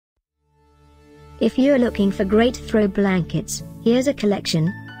If you're looking for great throw blankets, here's a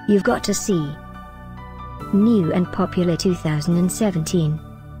collection you've got to see. New and popular 2017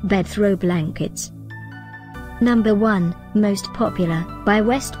 bed throw blankets. Number 1, most popular, by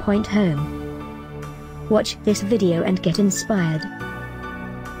WestPoint Home. Watch this video and get inspired.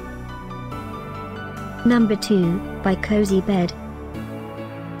 Number 2, by Cozy Bed.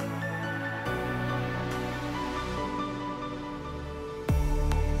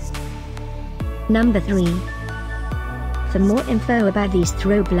 Number 3. For more info about these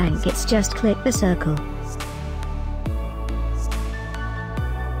throw blankets, just click the circle.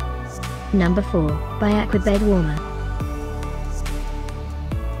 Number 4, by Aqua Bed Warmer.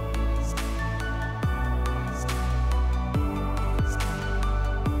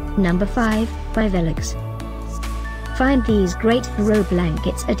 Number 5, by Vellux. Find these great throw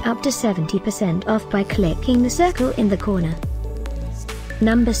blankets at up to 70% off by clicking the circle in the corner.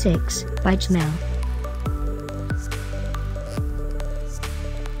 Number 6, by Camel.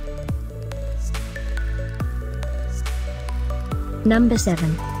 Number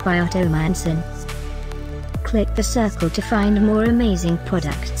 7, by Manson. Click the circle to find more amazing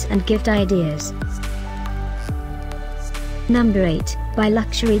products and gift ideas. Number 8, by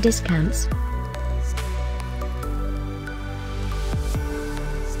Luxury Discounts.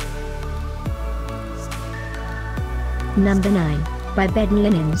 Number 9, by Bed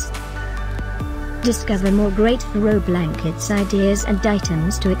Linens. Discover more great throw blankets ideas and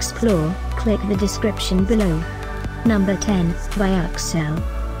items to explore, click the description below. Number 10, by Aqua.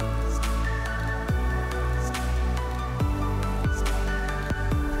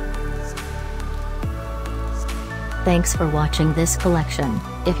 Thanks for watching this collection.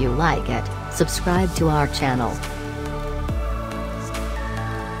 If you like it, subscribe to our channel.